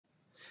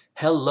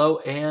Hello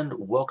and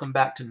welcome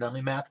back to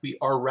Nunley Math. We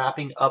are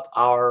wrapping up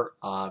our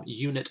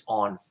unit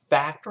on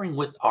factoring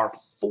with our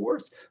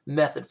fourth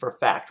method for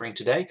factoring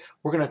today.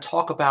 We're going to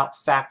talk about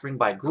factoring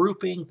by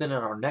grouping. Then in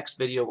our next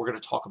video, we're going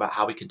to talk about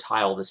how we can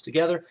tie all this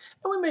together.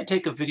 And we may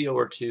take a video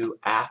or two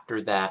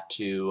after that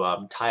to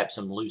tie up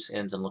some loose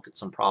ends and look at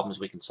some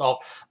problems we can solve.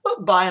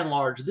 But by and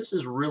large, this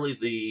is really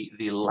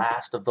the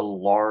last of the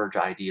large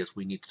ideas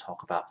we need to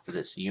talk about for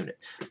this unit,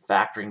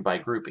 factoring by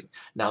grouping.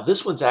 Now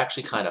this one's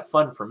actually kind of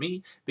fun for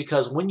me because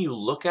when you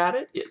look at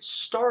it, it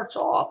starts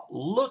off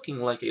looking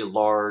like a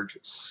large,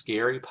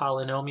 scary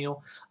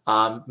polynomial.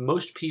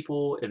 Most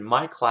people in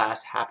my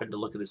class happen to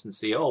look at this and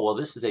say, oh, well,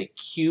 this is a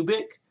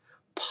cubic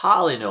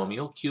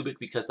polynomial, cubic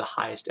because the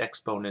highest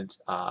exponent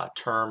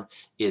term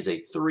is a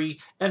 3,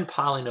 and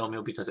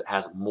polynomial because it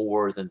has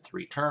more than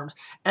 3 terms,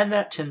 and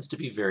that tends to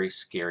be very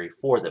scary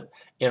for them.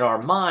 In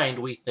our mind,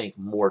 we think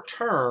more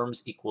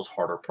terms equals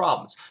harder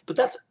problems, but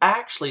that's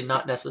actually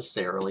not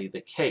necessarily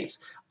the case.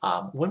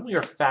 When we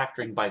are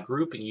factoring by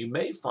grouping, you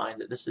may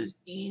find that this is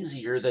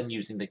easier than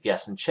using the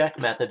guess and check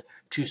method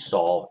to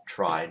solve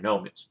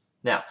trinomials.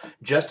 Now,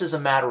 just as a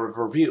matter of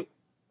review,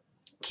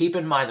 keep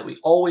in mind that we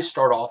always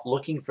start off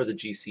looking for the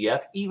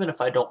GCF, even if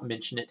I don't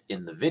mention it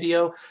in the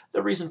video.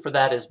 The reason for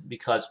that is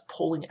because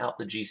pulling out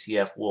the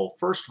GCF will,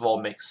 first of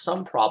all, make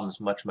some problems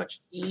much,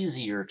 much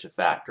easier to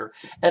factor,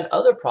 and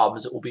other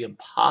problems it will be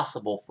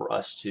impossible for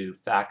us to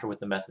factor with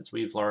the methods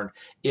we've learned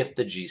if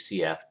the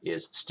GCF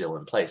is still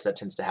in place. That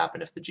tends to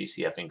happen if the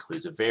GCF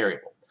includes a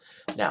variable.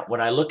 Now, when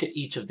I look at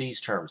each of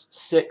these terms,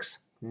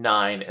 6,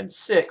 9, and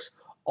 6,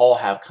 all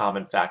have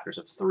common factors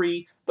of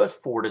 3, but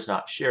 4 does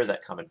not share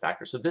that common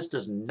factor. So this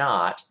does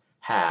not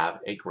have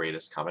a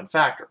greatest common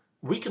factor.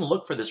 We can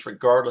look for this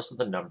regardless of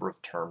the number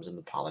of terms in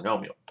the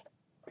polynomial.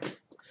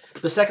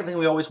 The second thing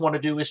we always want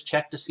to do is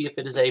check to see if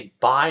it is a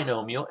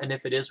binomial, and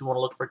if it is, we want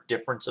to look for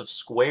difference of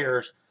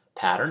squares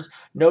patterns.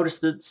 Notice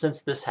that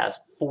since this has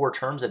 4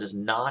 terms, it is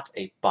not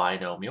a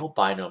binomial.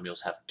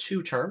 Binomials have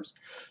 2 terms,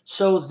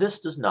 so this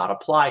does not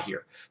apply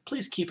here.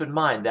 Please keep in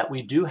mind that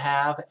we do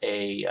have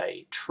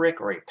a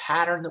trick or a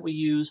pattern that we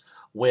use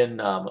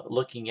when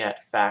looking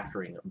at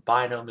factoring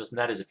binomials, and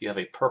that is if you have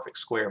a perfect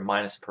square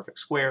minus a perfect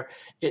square,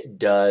 it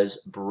does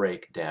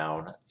break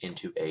down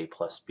into a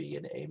plus b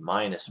and a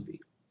minus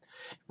b.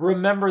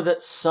 Remember that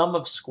sum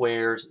of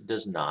squares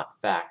does not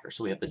factor.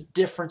 So we have the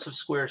difference of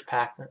squares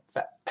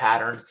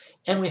pattern,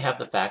 and we have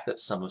the fact that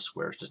sum of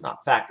squares does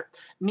not factor.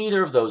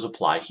 Neither of those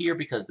apply here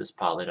because this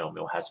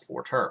polynomial has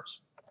 4 terms.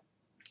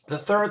 The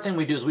third thing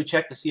we do is we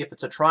check to see if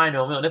it's a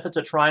trinomial, and if it's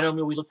a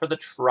trinomial, we look for the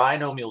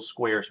trinomial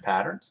squares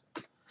patterns.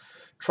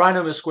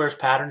 Trinomial squares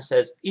pattern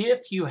says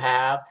if you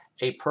have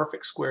a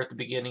perfect square at the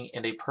beginning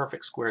and a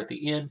perfect square at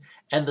the end,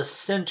 and the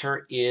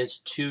center is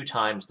 2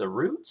 times the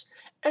roots,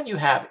 and you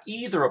have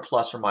either a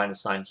plus or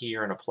minus sign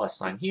here and a plus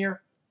sign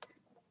here,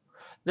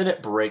 then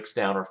it breaks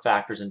down or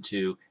factors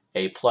into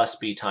a plus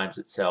b times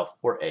itself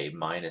or a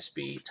minus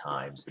b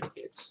times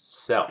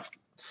itself.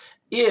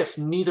 If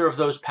neither of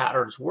those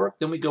patterns work,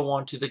 then we go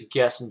on to the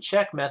guess and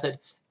check method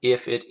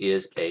if it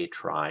is a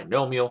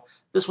trinomial.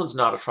 This one's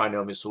not a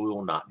trinomial, so we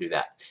will not do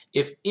that.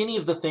 If any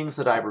of the things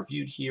that I've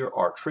reviewed here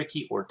are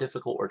tricky or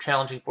difficult or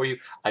challenging for you,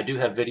 I do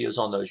have videos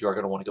on those. You are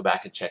going to want to go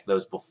back and check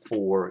those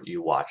before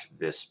you watch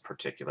this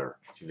particular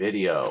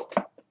video.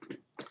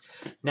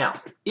 Now,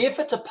 if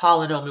it's a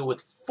polynomial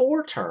with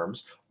 4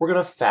 terms, we're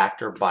going to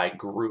factor by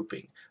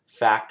grouping.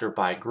 Factor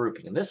by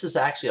grouping. And this is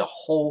actually a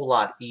whole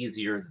lot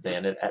easier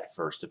than it at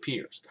first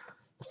appears.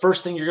 The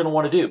first thing you're going to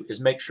want to do is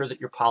make sure that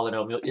your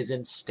polynomial is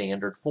in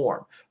standard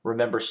form.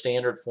 Remember,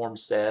 standard form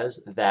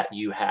says that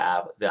you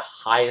have the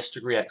highest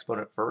degree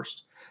exponent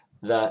first,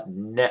 the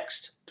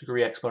next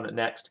degree exponent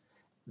next,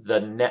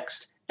 the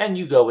next, and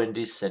you go in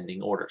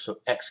descending order. So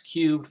x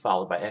cubed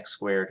followed by x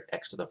squared,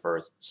 x to the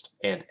first,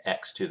 and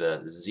x to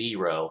the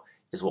 0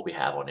 is what we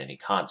have on any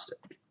constant.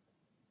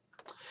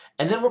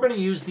 And then we're going to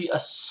use the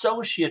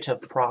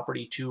associative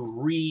property to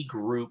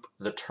regroup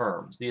the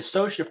terms. The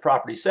associative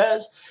property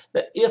says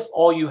that if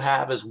all you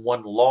have is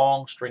one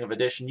long string of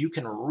addition, you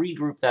can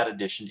regroup that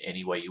addition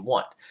any way you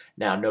want.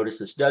 Now notice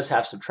this does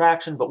have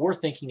subtraction, but we're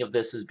thinking of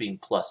this as being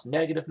plus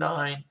negative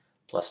 9,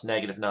 plus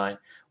negative 9.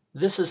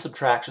 This is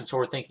subtraction, so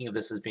we're thinking of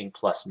this as being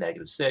plus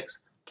negative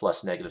 6,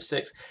 plus negative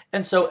 6.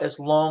 And so as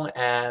long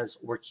as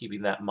we're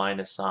keeping that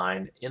minus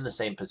sign in the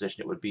same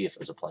position it would be if it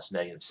was a plus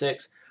negative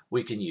 6,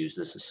 we can use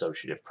this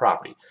associative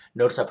property.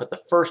 Notice I put the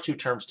first 2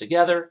 terms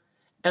together,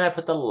 and I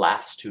put the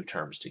last 2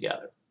 terms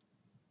together.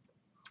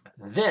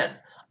 Then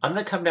I'm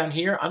going to come down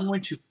here. I'm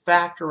going to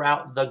factor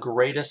out the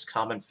greatest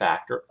common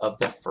factor of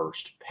the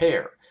first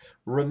pair.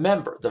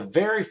 Remember, the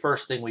very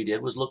first thing we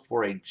did was look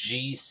for a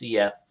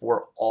GCF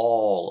for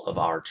all of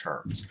our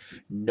terms.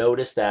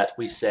 Notice that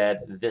we said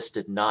this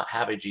did not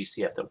have a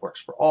GCF that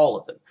works for all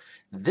of them.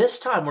 This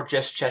time we're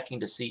just checking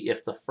to see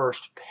if the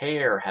first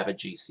pair have a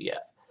GCF.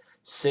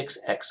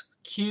 6x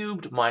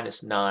cubed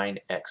minus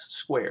 9x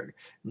squared.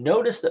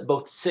 Notice that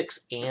both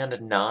 6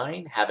 and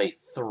 9 have a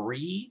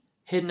 3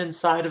 hidden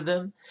inside of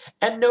them,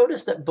 and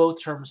notice that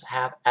both terms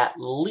have at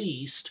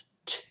least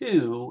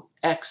two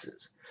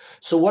x's.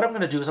 So what I'm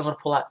going to do is I'm going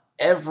to pull out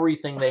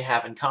everything they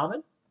have in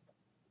common,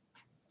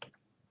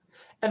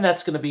 and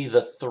that's going to be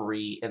the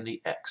 3 and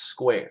the x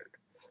squared.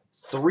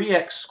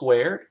 3x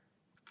squared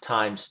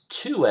times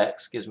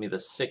 2x gives me the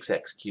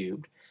 6x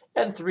cubed,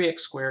 and 3x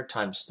squared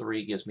times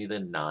 3 gives me the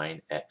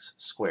 9x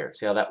squared.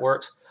 See how that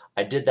works?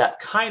 I did that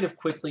kind of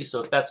quickly,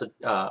 so if that's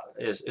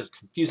is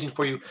confusing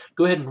for you,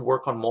 go ahead and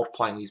work on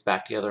multiplying these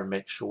back together and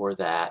make sure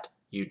that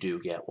you do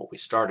get what we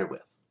started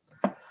with.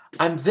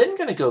 I'm then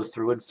going to go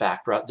through and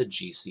factor out the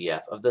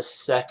GCF of the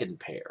second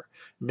pair.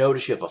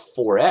 Notice you have a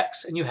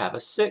 4x and you have a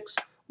 6.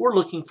 We're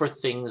looking for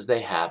things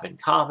they have in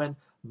common.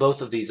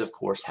 Both of these, of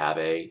course, have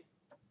a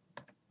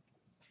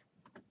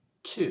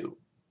 2.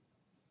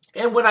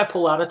 And when I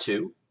pull out a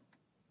 2,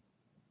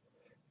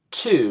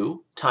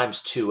 2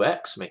 times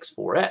 2x makes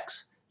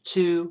 4x.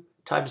 2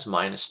 times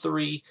minus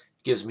 3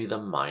 gives me the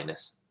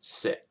minus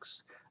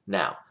 6.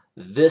 Now,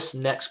 this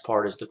next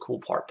part is the cool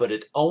part, but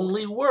it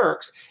only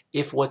works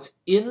if what's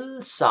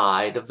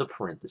inside of the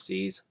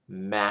parentheses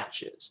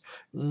matches.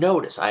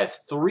 Notice I have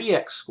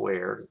 3x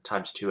squared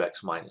times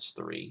 2x minus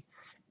 3,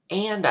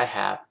 and I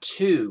have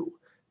 2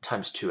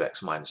 times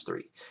 2x minus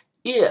 3.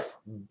 If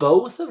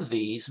both of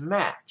these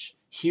match,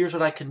 here's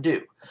what I can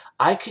do.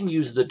 I can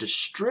use the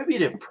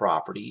distributive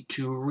property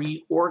to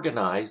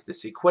reorganize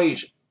this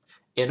equation.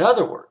 In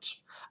other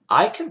words,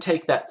 I can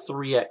take that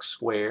 3x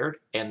squared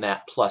and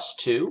that plus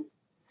 2,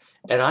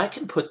 and I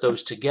can put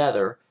those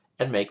together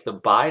and make the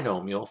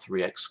binomial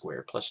 3x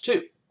squared plus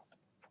 2.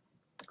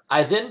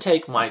 I then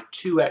take my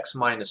 2x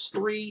minus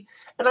 3,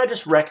 and I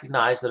just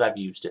recognize that I've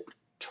used it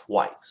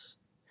twice.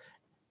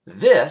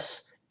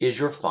 This is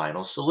your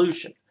final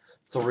solution.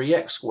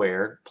 3x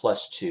squared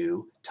plus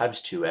 2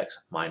 times 2x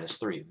minus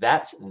 3.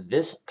 That's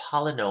this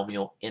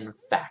polynomial in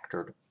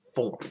factored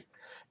form.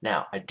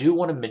 Now, I do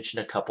want to mention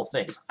a couple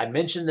things. I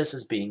mentioned this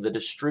as being the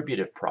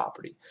distributive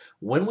property.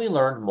 When we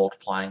learned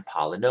multiplying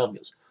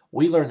polynomials,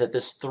 we learned that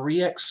this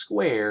 3x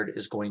squared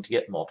is going to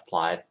get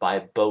multiplied by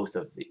both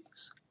of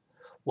these.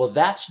 Well,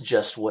 that's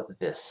just what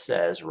this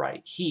says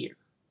right here.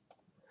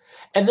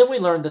 And then we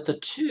learned that the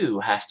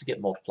 2 has to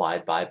get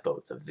multiplied by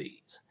both of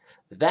these.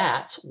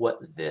 That's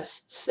what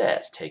this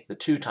says. Take the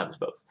 2 times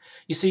both.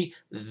 You see,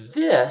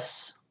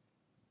 this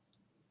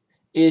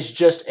is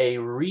just a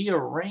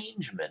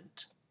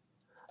rearrangement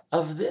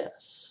of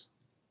this.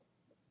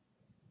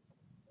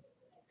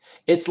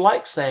 It's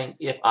like saying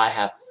if I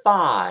have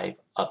 5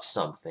 of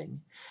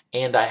something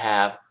and I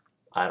have,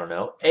 I don't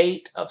know,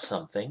 8 of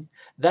something,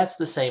 that's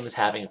the same as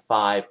having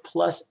 5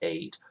 plus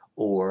 8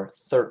 or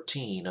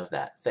 13 of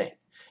that thing.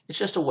 It's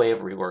just a way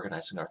of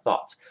reorganizing our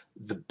thoughts.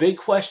 The big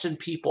question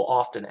people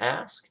often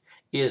ask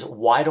is,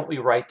 why don't we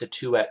write the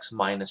 2x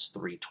minus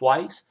 3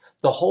 twice?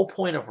 The whole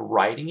point of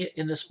writing it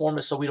in this form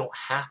is so we don't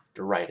have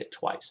to write it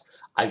twice.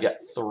 I've got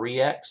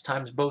 3x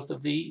times both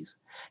of these,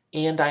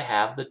 and I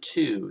have the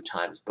 2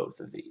 times both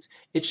of these.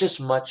 It's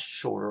just much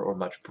shorter or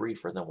much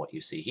briefer than what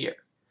you see here.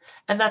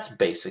 And that's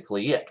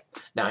basically it.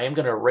 Now, I am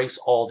going to erase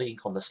all the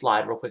ink on the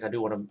slide real quick. I do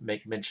want to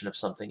make mention of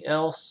something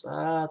else.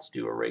 Let's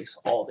do erase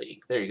all the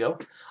ink. There you go.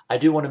 I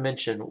do want to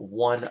mention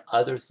one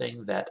other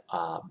thing that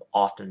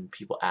often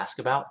people ask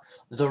about.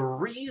 The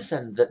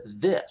reason that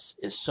this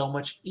is so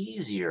much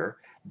easier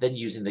than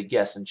using the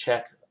guess and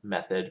check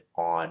method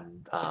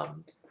on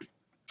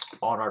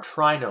our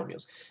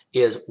trinomials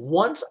is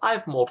once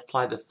I've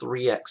multiplied the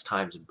 3x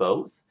times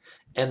both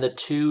and the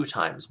 2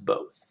 times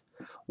both,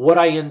 what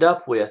I end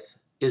up with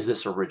is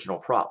this original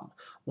problem.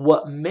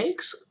 What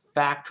makes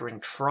factoring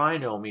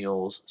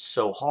trinomials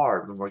so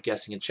hard when we're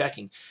guessing and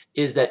checking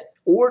is that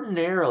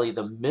ordinarily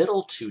the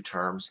middle 2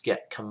 terms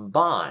get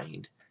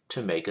combined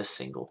to make a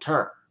single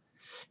term.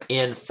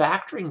 In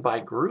factoring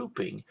by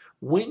grouping,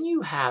 when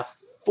you have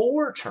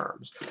 4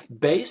 terms,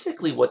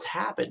 basically what's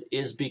happened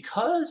is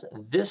because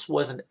this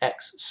was an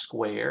x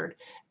squared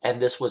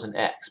and this was an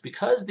x,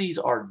 because these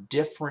are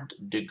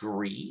different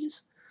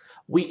degrees,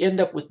 we end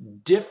up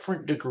with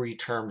different degree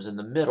terms in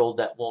the middle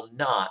that will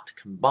not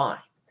combine.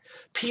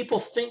 People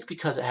think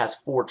because it has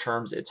 4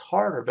 terms it's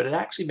harder, but it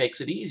actually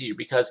makes it easier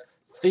because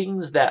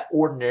things that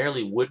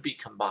ordinarily would be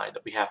combined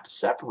that we have to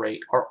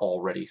separate are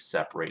already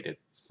separated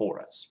for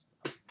us.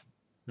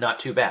 Not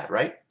too bad,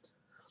 right?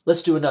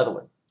 Let's do another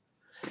one.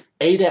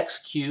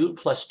 8x cubed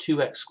plus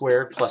 2x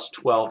squared plus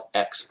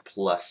 12x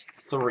plus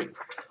 3.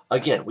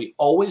 Again, we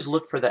always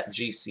look for that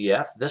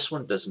GCF. This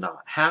one does not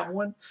have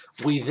one.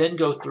 We then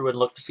go through and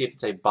look to see if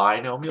it's a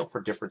binomial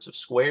for difference of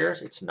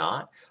squares. It's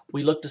not.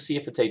 We look to see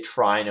if it's a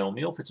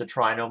trinomial. If it's a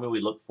trinomial,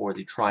 we look for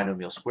the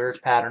trinomial squares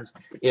patterns.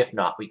 If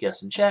not, we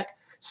guess and check.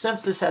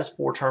 Since this has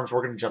 4 terms,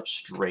 we're going to jump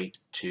straight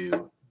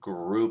to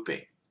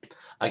grouping.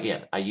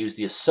 Again, I use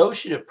the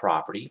associative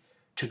property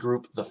to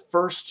group the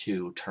first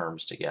 2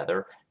 terms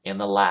together and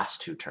the last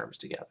 2 terms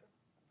together.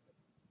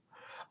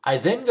 I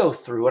then go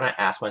through and I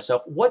ask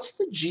myself, what's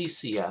the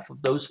GCF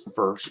of those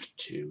first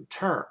 2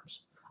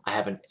 terms? I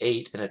have an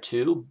 8 and a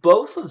 2.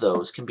 Both of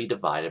those can be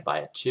divided by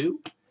a 2.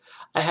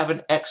 I have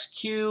an x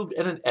cubed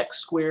and an x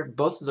squared.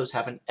 Both of those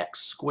have an x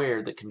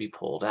squared that can be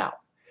pulled out.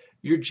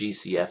 your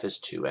GCF is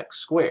 2x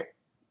squared.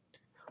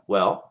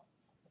 Well,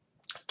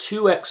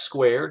 2x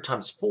squared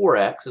times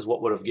 4x is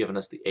what would have given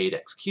us the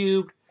 8x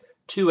cubed.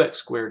 2x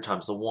squared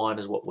times the 1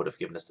 is what would have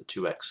given us the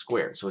 2x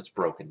squared. So it's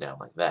broken down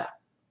like that.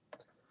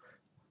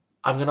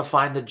 I'm going to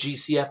find the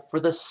GCF for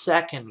the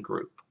second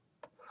group.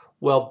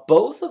 Well,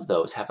 both of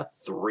those have a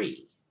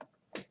 3.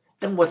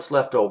 And what's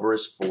left over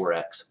is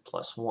 4x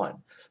plus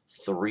 1.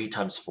 3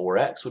 times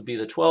 4x would be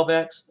the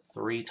 12x.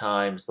 3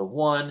 times the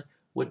 1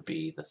 would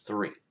be the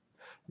 3.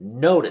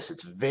 Notice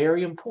it's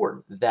very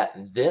important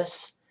that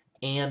this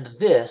and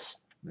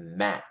this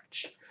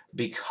match.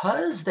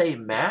 Because they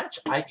match,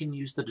 I can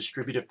use the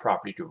distributive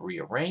property to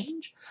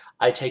rearrange.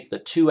 I take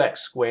the 2x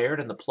squared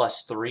and the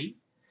plus 3,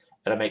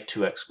 and I make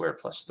 2x squared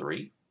plus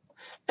 3.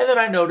 And then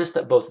I notice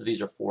that both of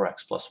these are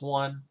 4x plus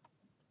 1,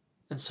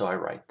 and so I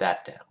write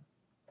that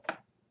down.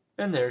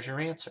 And there's your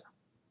answer.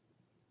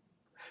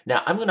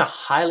 Now, I'm going to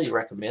highly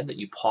recommend that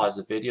you pause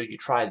the video, you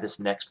try this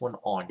next one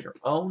on your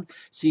own,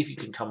 see if you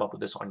can come up with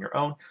this on your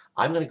own.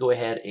 I'm going to go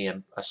ahead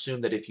and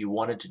assume that if you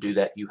wanted to do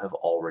that, you have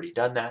already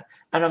done that,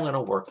 and I'm going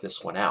to work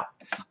this one out.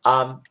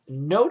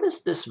 Notice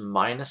this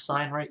minus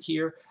sign right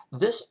here.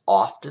 This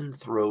often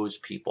throws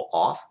people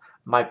off.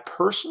 My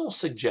personal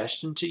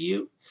suggestion to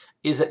you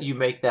is that you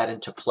make that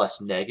into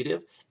plus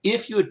negative.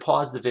 If you had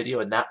paused the video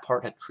and that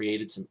part had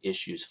created some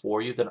issues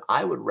for you, then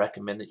I would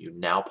recommend that you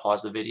now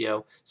pause the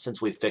video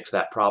since we fixed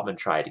that problem and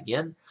try it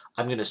again.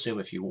 I'm going to assume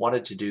if you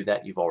wanted to do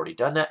that, you've already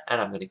done that,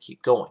 and I'm going to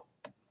keep going.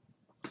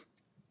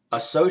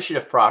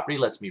 Associative property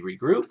lets me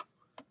regroup.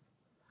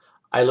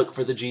 I look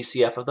for the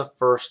GCF of the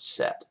first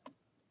set,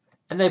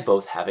 and they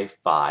both have a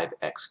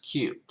 5x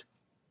cubed.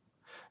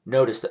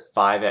 Notice that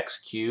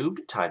 5x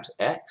cubed times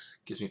x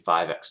gives me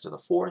 5x to the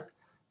fourth.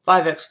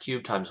 5x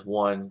cubed times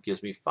 1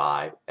 gives me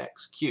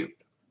 5x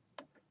cubed.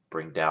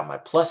 Bring down my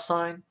plus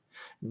sign.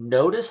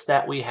 Notice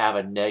that we have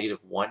a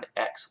negative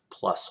 1x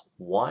plus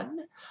 1.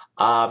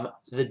 The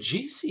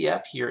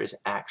GCF here is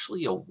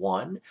actually a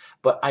 1,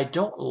 but I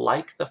don't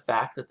like the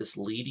fact that this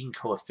leading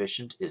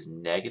coefficient is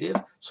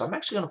negative, so I'm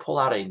actually going to pull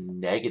out a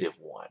negative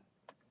 1,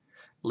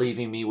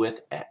 leaving me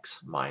with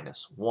x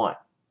minus 1.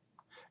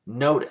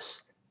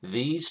 Notice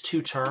these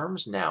two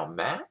terms now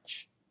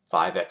match,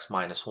 5x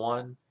minus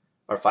 1,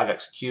 or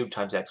 5x cubed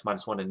times x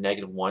minus 1 and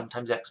negative 1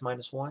 times x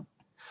minus 1.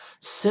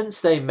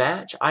 Since they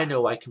match, I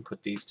know I can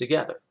put these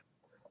together.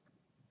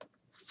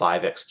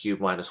 5x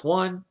cubed minus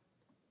 1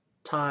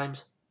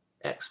 times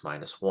x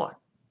minus 1.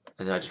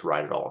 And then I just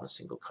write it all in a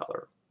single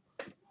color.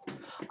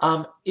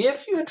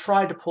 If you had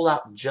tried to pull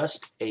out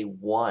just a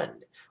 1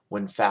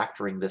 when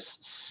factoring this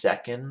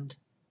second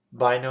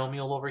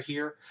binomial over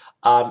here,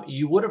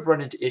 you would have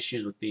run into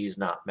issues with these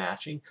not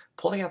matching.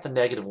 Pulling out the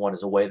negative 1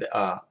 is a way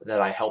that,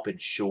 that I help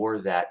ensure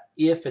that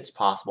if it's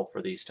possible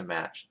for these to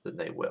match, then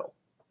they will.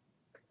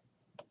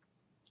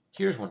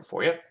 Here's one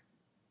for you.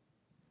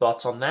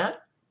 Thoughts on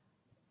that?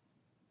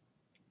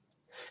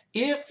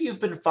 If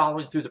you've been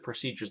following through the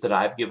procedures that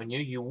I've given you,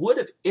 you would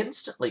have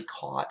instantly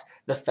caught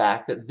the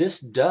fact that this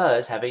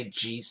does have a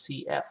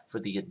GCF for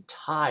the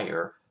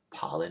entire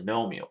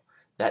polynomial.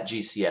 That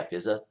GCF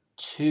is a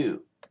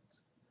 2.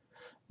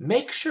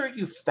 Make sure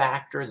you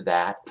factor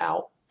that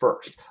out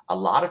first. A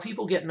lot of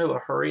people get into a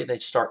hurry and they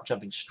start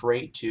jumping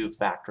straight to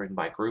factoring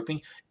by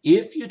grouping.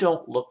 If you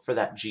don't look for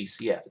that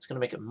GCF, it's going to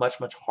make it much,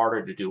 much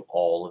harder to do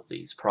all of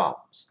these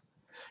problems.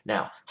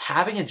 Now,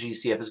 having a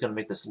GCF is going to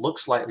make this look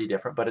slightly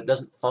different, but it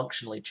doesn't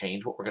functionally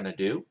change what we're going to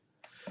do.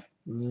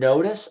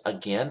 Notice,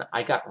 again,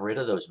 I got rid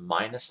of those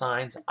minus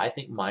signs. I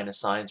think minus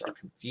signs are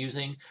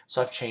confusing, so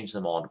I've changed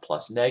them all into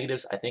plus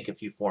negatives. I think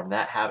if you form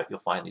that habit, you'll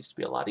find these to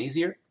be a lot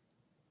easier.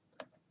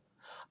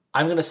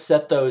 I'm going to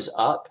set those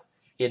up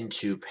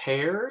into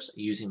pairs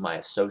using my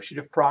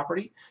associative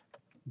property.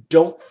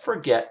 Don't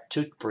forget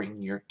to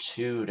bring your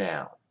 2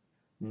 down.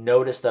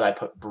 Notice that I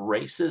put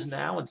braces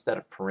now instead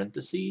of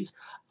parentheses.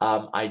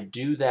 I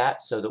do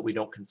that so that we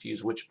don't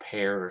confuse which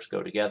pairs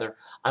go together.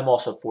 I'm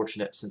also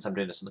fortunate, since I'm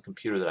doing this on the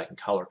computer, that I can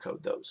color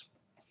code those.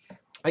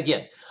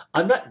 Again,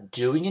 I'm not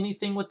doing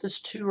anything with this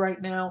 2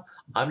 right now.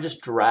 I'm just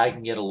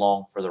dragging it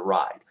along for the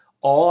ride.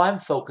 All I'm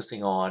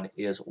focusing on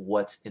is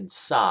what's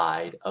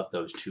inside of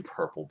those 2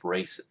 purple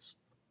braces.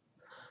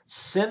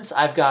 Since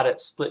I've got it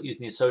split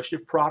using the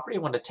associative property,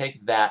 I'm going to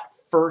take that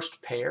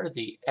first pair,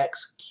 the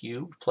x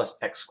cubed plus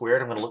x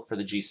squared. I'm going to look for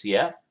the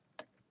GCF,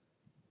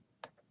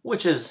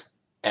 which is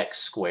x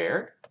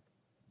squared.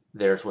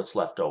 There's what's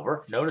left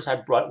over. Notice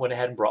I went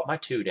ahead and brought my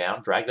 2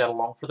 down, dragged that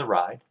along for the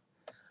ride.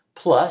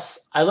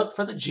 Plus, I look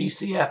for the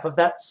GCF of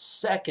that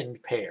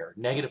second pair,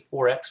 negative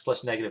 4x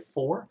plus negative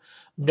 4.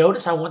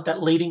 Notice I want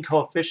that leading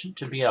coefficient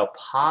to be a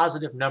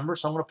positive number,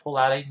 so I'm going to pull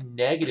out a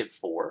negative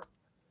 4,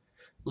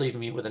 leaving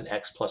me with an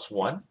x plus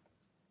 1.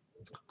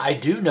 I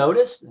do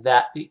notice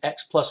that the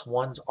x plus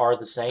 1s are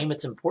the same.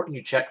 It's important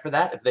you check for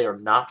that. If they are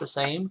not the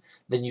same,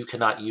 then you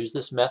cannot use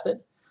this method.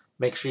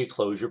 Make sure you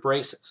close your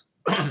braces.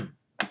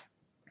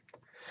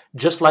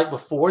 Just like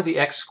before, the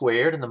x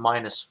squared and the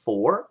minus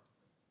 4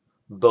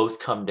 both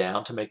come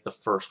down to make the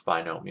first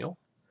binomial,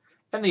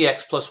 and the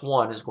x plus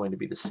 1 is going to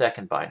be the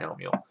second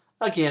binomial.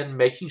 Again,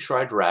 making sure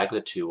I drag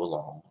the 2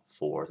 along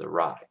for the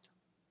ride.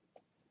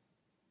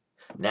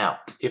 Now,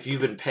 if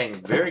you've been paying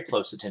very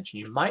close attention,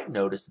 you might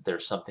notice that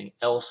there's something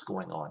else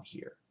going on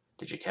here.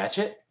 Did you catch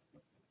it?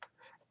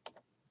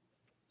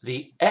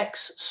 The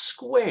x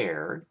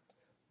squared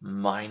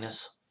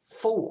minus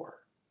 4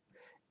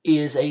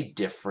 is a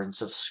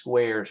difference of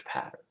squares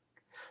pattern.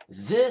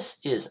 This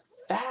is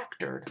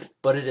factored,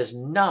 but it is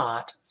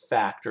not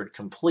factored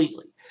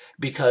completely,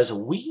 because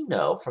we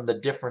know from the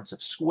difference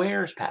of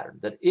squares pattern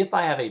that if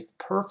I have a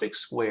perfect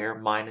square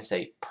minus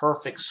a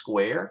perfect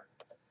square,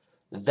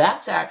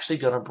 that's actually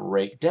going to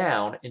break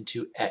down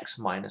into x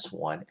minus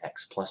 1,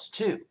 x plus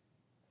 2.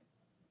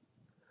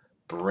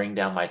 Bring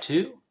down my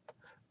 2,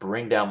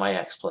 bring down my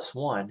x plus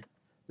 1.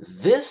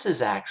 This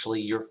is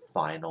actually your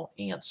final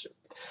answer.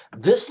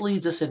 This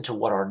leads us into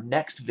what our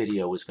next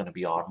video is going to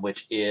be on,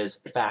 which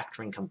is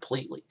factoring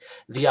completely.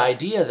 The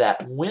idea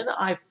that when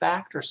I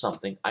factor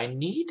something, I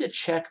need to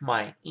check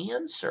my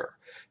answer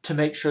to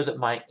make sure that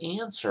my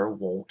answer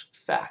won't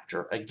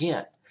factor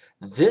again.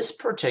 This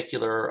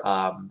particular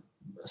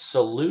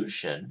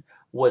solution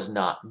was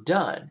not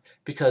done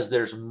because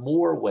there's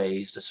more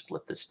ways to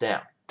split this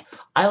down.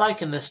 I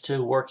liken this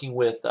to working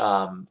with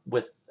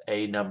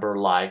a number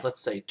like, let's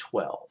say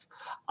 12.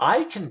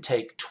 I can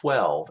take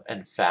 12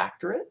 and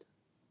factor it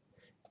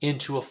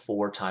into a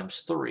 4 times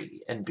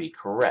 3 and be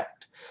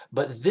correct.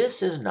 But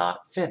this is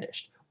not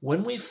finished.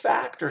 When we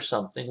factor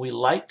something, we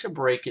like to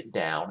break it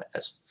down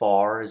as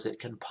far as it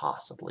can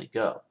possibly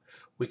go.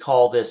 We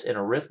call this in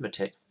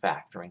arithmetic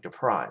factoring to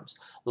primes.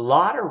 A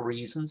lot of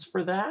reasons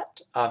for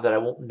that that I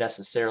won't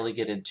necessarily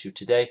get into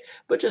today,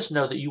 but just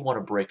know that you want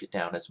to break it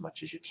down as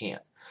much as you can.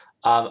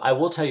 I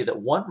will tell you that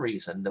one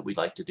reason that we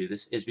like to do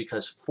this is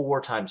because 4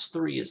 times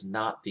 3 is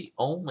not the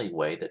only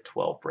way that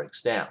 12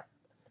 breaks down.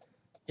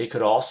 It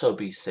could also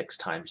be 6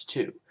 times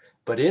 2.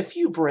 But if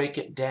you break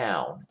it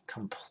down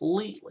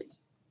completely,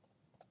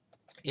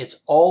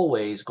 it's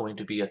always going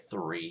to be a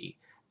 3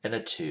 and a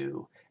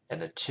 2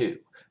 and a 2.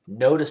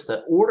 Notice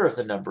the order of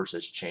the numbers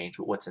has changed,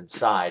 but what's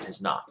inside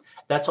has not.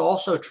 That's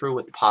also true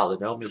with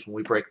polynomials when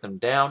we break them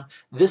down.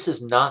 This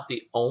is not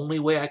the only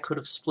way I could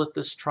have split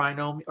this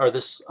trinomial or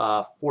this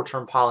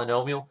 4-term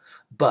polynomial,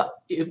 but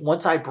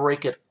once I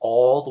break it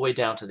all the way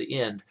down to the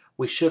end,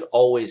 we should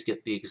always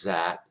get the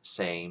exact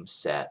same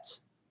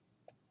sets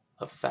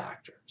of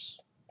factors.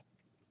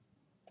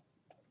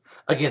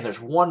 Again,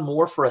 there's one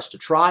more for us to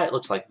try. It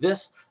looks like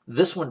this.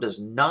 This one does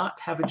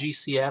not have a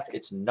GCF.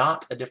 It's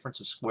not a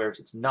difference of squares.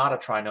 It's not a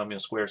trinomial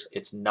squares.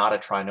 It's not a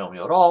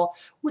trinomial at all,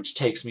 which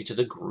takes me to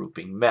the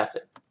grouping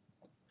method.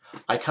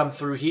 I come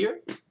through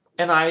here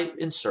and I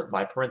insert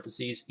my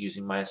parentheses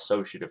using my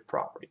associative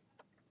property.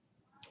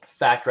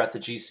 Factor out the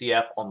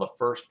GCF on the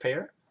first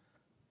pair.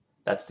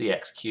 That's the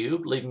x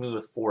cubed, leaving me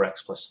with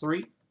 4x plus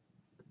 3.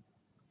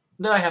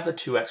 Then I have the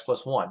 2x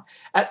plus 1.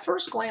 At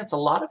first glance, a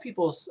lot of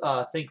people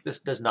think this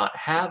does not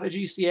have a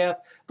GCF,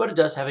 but it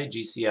does have a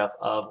GCF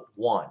of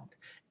 1.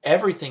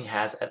 Everything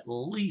has at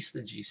least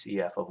the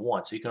GCF of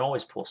 1, so you can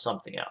always pull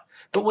something out.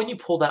 But when you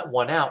pull that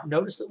 1 out,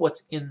 notice that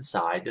what's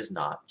inside does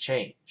not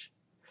change.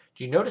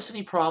 Do you notice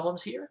any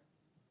problems here?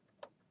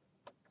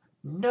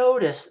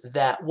 Notice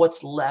that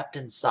what's left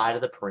inside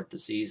of the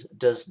parentheses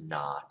does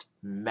not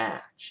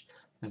match.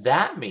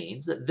 That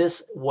means that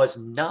this was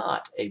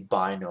not a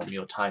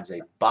binomial times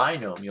a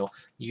binomial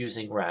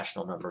using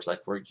rational numbers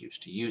like we're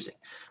used to using.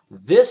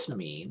 This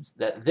means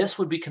that this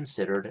would be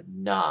considered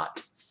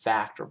not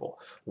factorable.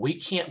 We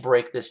can't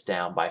break this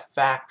down by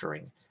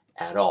factoring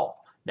at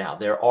all. Now,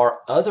 there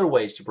are other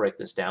ways to break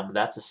this down, but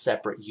that's a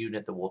separate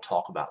unit that we'll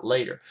talk about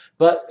later.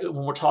 But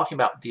when we're talking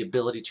about the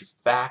ability to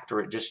factor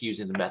it just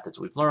using the methods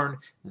we've learned,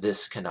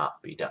 this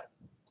cannot be done.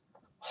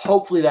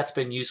 Hopefully that's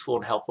been useful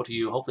and helpful to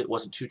you. Hopefully it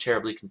wasn't too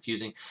terribly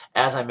confusing.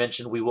 As I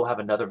mentioned, we will have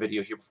another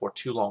video here before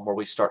too long where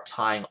we start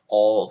tying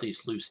all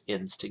these loose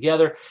ends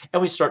together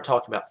and we start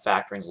talking about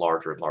factoring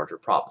larger and larger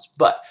problems.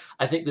 But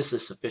I think this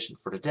is sufficient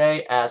for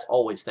today. As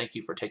always, thank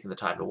you for taking the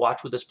time to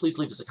watch with us. Please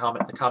leave us a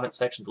comment in the comment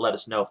section to let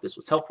us know if this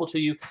was helpful to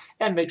you,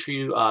 and make sure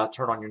you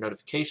turn on your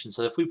notifications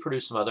so that if we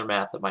produce some other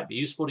math that might be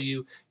useful to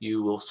you,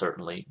 you will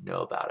certainly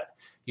know about it.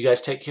 You guys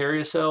take care of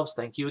yourselves.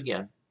 Thank you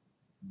again.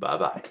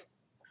 Bye-bye.